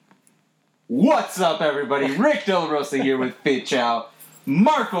What's up, everybody? Rick Del Rosa here with Fit Chow.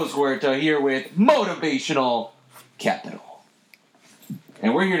 Marcos Huerta here with Motivational Capital.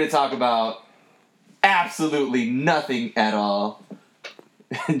 And we're here to talk about absolutely nothing at all.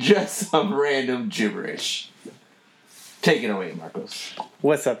 Just some random gibberish. Take it away, Marcos.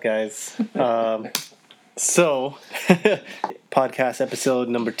 What's up, guys? Podcast episode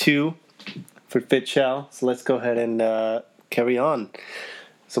number 2 for Fit Chow. So let's go ahead and carry on.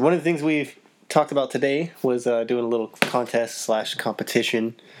 So one of the things we've talked about today was doing a little contest /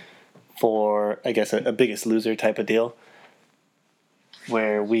 competition for, I guess, a Biggest Loser type of deal,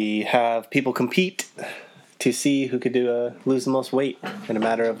 where we have people compete to see who could lose the most weight in a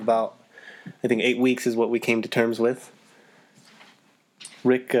matter of about, I think, 8 weeks is what we came to terms with.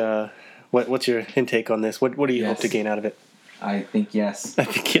 Rick, what's your intake on this? What do you hope to gain out of it? I think yes. I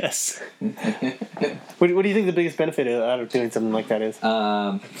think yes. What do you think the biggest benefit out of doing something like that is?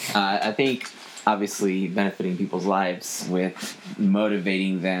 I think, obviously, benefiting people's lives with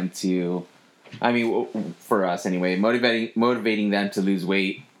motivating them to, for us anyway, motivating them to lose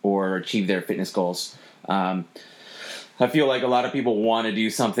weight or achieve their fitness goals. I feel like a lot of people want to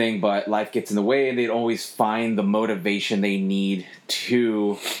do something, but life gets in the way, and they always find the motivation they need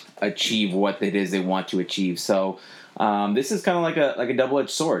to achieve what it is they want to achieve. So this is kind of like a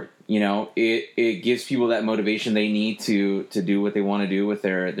double-edged sword. You know, it gives people that motivation they need to do what they want to do with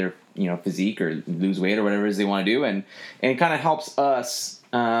their physique or lose weight or whatever it is they want to do, and it kind of helps us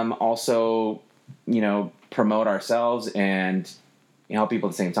also promote ourselves and help people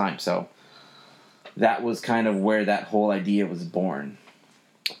at the same time. So that was kind of where that whole idea was born.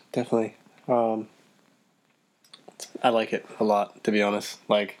 Definitely. I like it a lot, to be honest.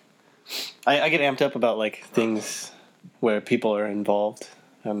 Like, I get amped up about like things where people are involved,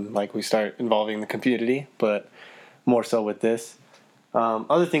 and like we start involving the community, but more so with this.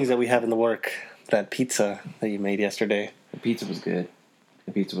 Other things that we have in the work, that pizza that you made yesterday. The pizza was good.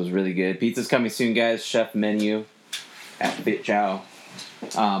 The pizza was really good. Pizza's coming soon, guys. Chef menu at Fit Chow.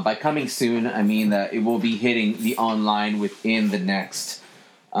 By coming soon, I mean that it will be hitting the online within the next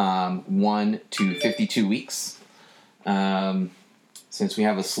 1 to 52 weeks. Since we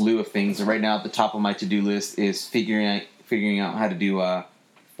have a slew of things, right now at the top of my to-do list is figuring out how to do a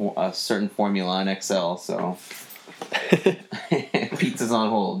certain formula in Excel. So pizza's on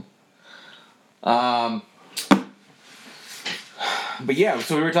hold. But yeah,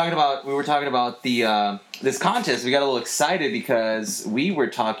 so we were talking about the this contest. We got a little excited because we were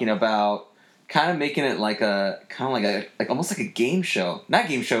talking about kind of making it like almost like a game show. Not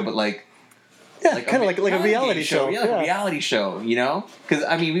game show, but like kind of like a reality show. Yeah, like a reality show, Because,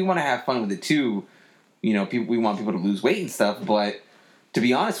 we want to have fun with it, too. We want people to lose weight and stuff, but to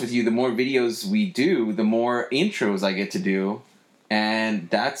be honest with you, the more videos we do, the more intros I get to do, and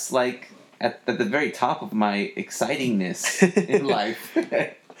that's, like, at the very top of my excitingness in life.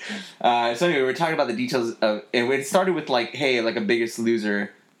 So anyway, we're talking about the details of, and it started with, like, hey, like a Biggest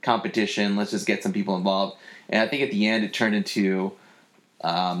Loser competition, let's just get some people involved, and I think at the end it turned into...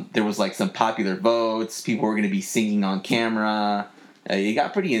 there was like some popular votes. People were going to be singing on camera. It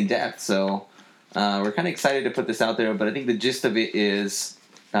got pretty in depth, so we're kind of excited to put this out there. But I think the gist of it is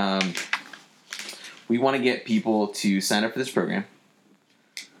we want to get people to sign up for this program,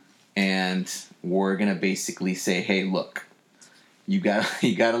 and we're going to basically say, "Hey, look, you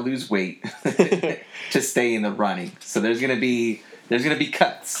gotta lose weight to stay in the running." So there's gonna be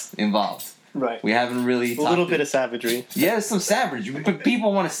cuts involved. Right. We haven't really... A little bit of savagery. Yeah, some savagery. But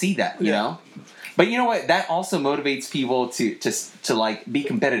people want to see that, you know? But you know what? That also motivates people to like, be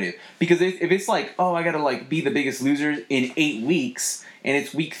competitive. Because if it's like, oh, I got to, like, be the Biggest Loser in 8 weeks, and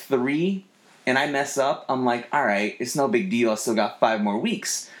it's week 3, and I mess up, I'm like, all right, it's no big deal. I still got 5 more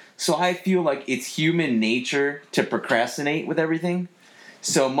weeks. So I feel like it's human nature to procrastinate with everything.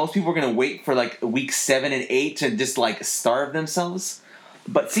 So most people are going to wait for, like, week 7 and 8 to just, like, starve themselves.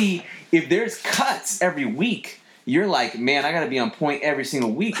 But see, if there's cuts every week, you're like, man, I got to be on point every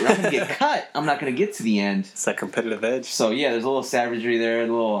single week, or I'm going to get cut. I'm not going to get to the end. It's that competitive edge. So yeah, there's a little savagery there,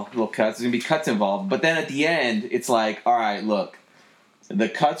 little cuts. There's going to be cuts involved. But then at the end, it's like, all right, look, the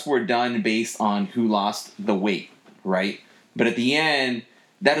cuts were done based on who lost the weight, right? But at the end,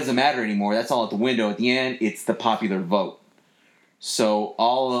 that doesn't matter anymore. That's all at the window. At the end, it's the popular vote. So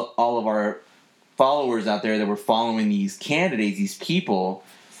all of our followers out there that were following these candidates, these people,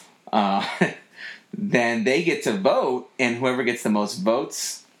 then they get to vote, and whoever gets the most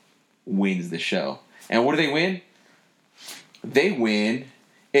votes wins the show. And what do they win? They win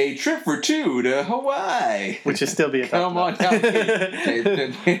a trip for two to Hawaii. Which should still be a Come on down.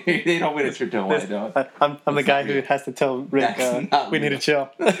 They don't win a trip to Hawaii, though. I'm the guy who has to tell Rick we need to chill.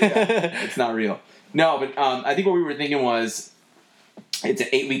 It's not real. No, but I think what we were thinking was it's an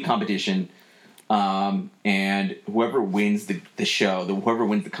 8-week competition, and whoever wins the show, whoever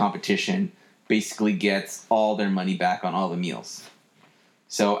wins the competition, basically gets all their money back on all the meals.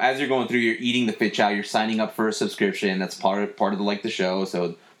 So as you're going through, you're eating the Fit Chow, you're signing up for a subscription. That's part of the show. So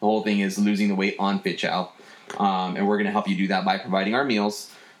the whole thing is losing the weight on Fit Chow, and we're going to help you do that by providing our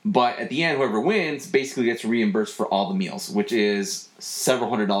meals. But at the end, whoever wins basically gets reimbursed for all the meals, which is several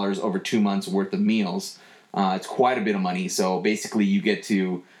 $100s over 2 months worth of meals. It's quite a bit of money. So basically, you get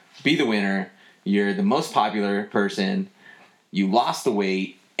to be the winner. You're the most popular person. You lost the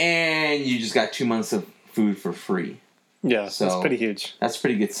weight, and you just got 2 months of food for free. Yeah, so that's pretty huge. That's a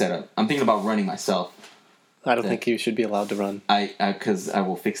pretty good setup. I'm thinking about running myself. I don't think you should be allowed to run. Because I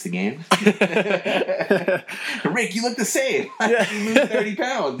will fix the game. Rick, you look the same. You lose 30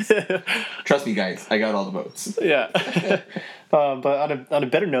 pounds. Trust me, guys. I got all the votes. Yeah. But on a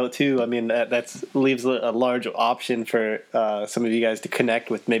better note, too, I mean, that leaves a large option for some of you guys to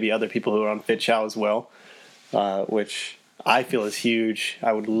connect with maybe other people who are on Fit Chow as well, which I feel is huge.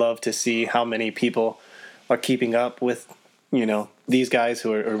 I would love to see how many people are keeping up with, these guys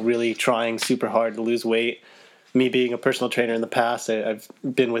who are really trying super hard to lose weight. Me being a personal trainer in the past, I've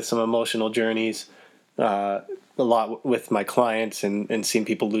been with some emotional journeys a lot with my clients and seen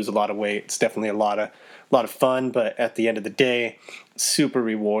people lose a lot of weight. It's definitely a lot of fun, but at the end of the day, super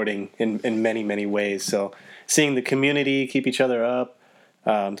rewarding in many, many ways. So seeing the community keep each other up,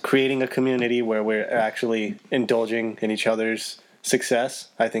 creating a community where we're actually indulging in each other's success,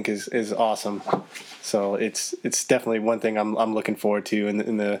 I think is awesome. So it's definitely one thing I'm looking forward to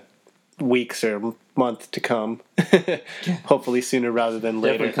in the weeks or month to come. Hopefully sooner rather than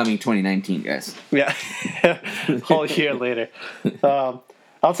later. Definitely coming 2019, guys. Yeah, whole year later.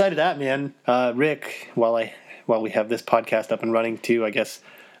 Outside of that, man, Rick, while we have this podcast up and running too, I guess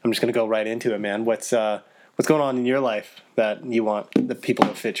I'm just gonna go right into it, man. What's going on in your life that you want the people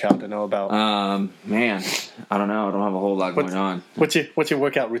of Fit Chow to know about? Man, I don't know. I don't have a whole lot going on. What's your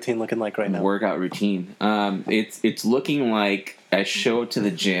workout routine looking like right now? Workout routine. It's looking like I show up to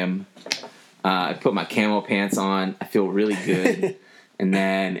the gym. I put my camo pants on. I feel really good, and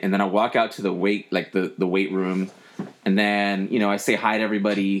then I walk out to the weight weight room, and then I say hi to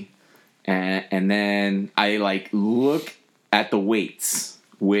everybody, and then I look at the weights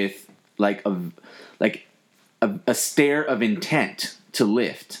with a stare of intent to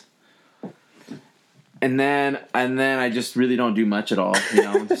lift. And then I just really don't do much at all,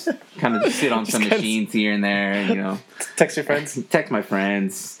 just kind of sit on some machines here and there, and, text your friends, text my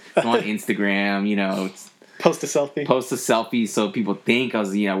friends, go on Instagram, post a selfie so people think I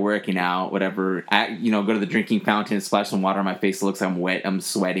was working out, whatever. Go to the drinking fountain, splash some water on my face. It looks like I'm wet. I'm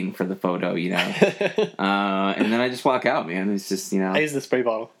sweating for the photo, and then I just walk out, man. It's just I use the spray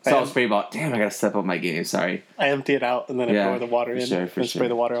bottle. Spray bottle. Damn, I gotta step up my game. Sorry. I empty it out and then I pour the water in and spray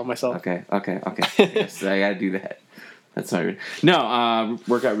the water on myself. Okay. Yes, I gotta do that. That's my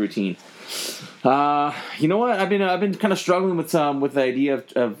workout routine. You know what? I've been kind of struggling with the idea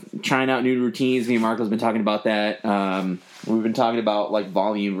of trying out new routines. Me and Marco's been talking about that. We've been talking about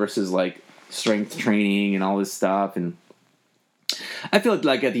volume versus strength training and all this stuff. And I feel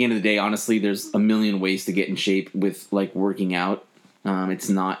like at the end of the day, honestly, there's a million ways to get in shape with working out. It's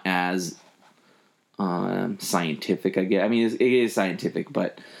not as scientific, I guess. I mean, it is scientific,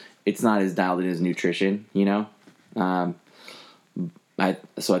 but it's not as dialed in as nutrition.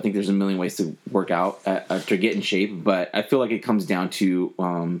 So I think there's a million ways to work out to get in shape, but I feel like it comes down to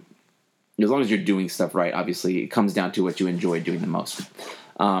as long as you're doing stuff right, obviously it comes down to what you enjoy doing the most.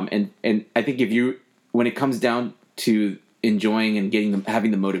 And I think when it comes down to enjoying and having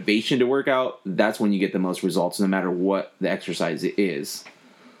the motivation to work out, that's when you get the most results, no matter what the exercise is.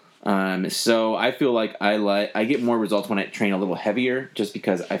 So I feel like I get more results when I train a little heavier, just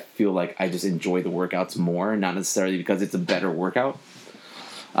because I feel like I just enjoy the workouts more, not necessarily because it's a better workout.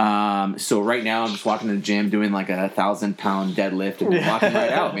 So right now I'm just walking to the gym doing 1,000-pound deadlift and walking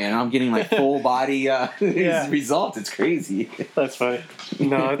right out, man. I'm getting full body results. It's crazy. That's funny.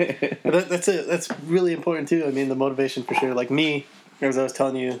 No, that's really important too. I mean, the motivation for sure. Like me, as I was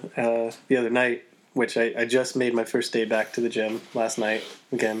telling you the other night, which I just made my first day back to the gym last night.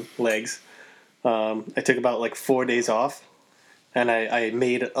 Again, legs. I took about 4 days off, and I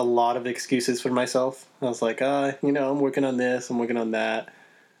made a lot of excuses for myself. I was like, I'm working on this, I'm working on that.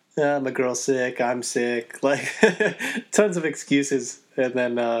 My girl's sick, I'm sick. Tons of excuses. And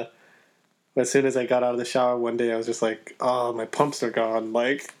then As soon as I got out of the shower one day, I was just like, oh, my pumps are gone.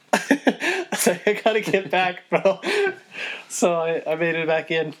 Like, I was like, I gotta get back, bro. So I made it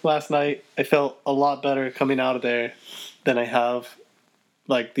back in last night. I felt a lot better coming out of there than I have,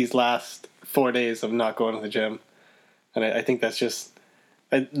 like, these last 4 days of not going to the gym. And I think that's just,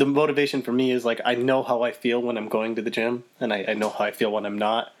 the motivation for me is, like, I know how I feel when I'm going to the gym, and I know how I feel when I'm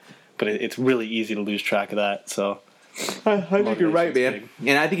not. But it's really easy to lose track of that, so... I think you're right, man. Big.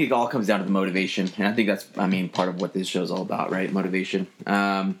 And I think it all comes down to the motivation. And I think that's, part of what this show's all about, right? Motivation.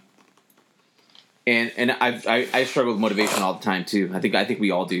 And I struggle with motivation all the time, too. I think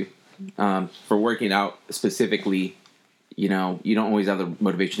we all do. For working out specifically, you don't always have the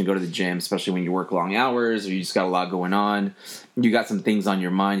motivation to go to the gym, especially when you work long hours or you just got a lot going on. You got some things on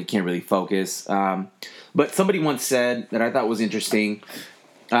your mind. You can't really focus. But somebody once said that I thought was interesting.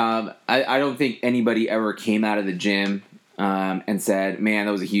 I don't think anybody ever came out of the gym and said, man,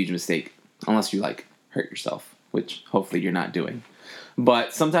 that was a huge mistake. Unless you, hurt yourself, which hopefully you're not doing.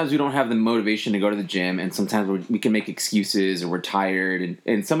 But sometimes we don't have the motivation to go to the gym, and sometimes we can make excuses or we're tired.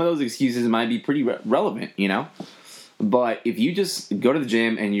 And some of those excuses might be pretty relevant, But if you just go to the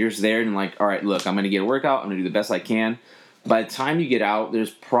gym and you're just there and all right, look, I'm going to get a workout. I'm going to do the best I can. By the time you get out,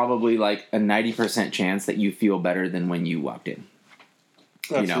 there's probably a 90% chance that you feel better than when you walked in.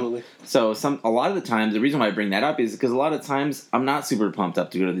 Absolutely. So a lot of the times, the reason why I bring that up is because a lot of times I'm not super pumped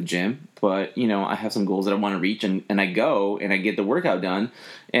up to go to the gym, but I have some goals that I want to reach, and I go and I get the workout done,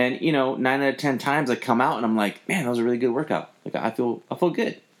 and 9 out of 10 times I come out and I'm like, man, that was a really good workout. I feel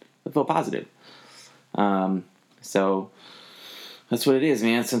good. I feel positive. So that's what it is,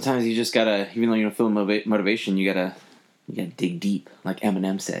 man. Sometimes you just gotta, even though you don't feel motivation, you gotta dig deep, like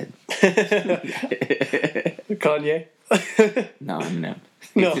Eminem said. Kanye. No, Eminem.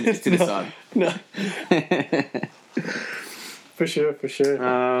 No, it's to the song. No. For sure.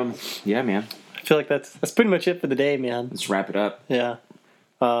 Yeah, man. I feel like that's pretty much it for the day, man. Let's wrap it up. Yeah.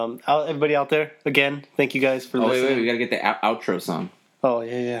 Everybody out there, again, thank you guys for listening. Wait, we gotta get the outro song. Oh,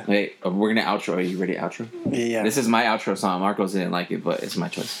 yeah. Wait, we're gonna outro. Are you ready to outro? Yeah. This is my outro song. Marcos didn't like it, but it's my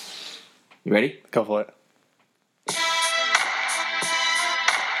choice. You ready? Go for it.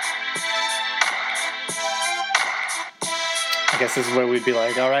 I guess this is where we'd be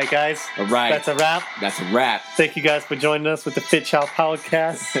like, all right, guys. All right. That's a wrap. That's a wrap. Thank you guys for joining us with the Fit Chow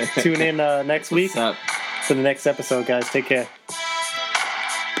podcast. Tune in next week What's up? for the next episode, guys. Take care.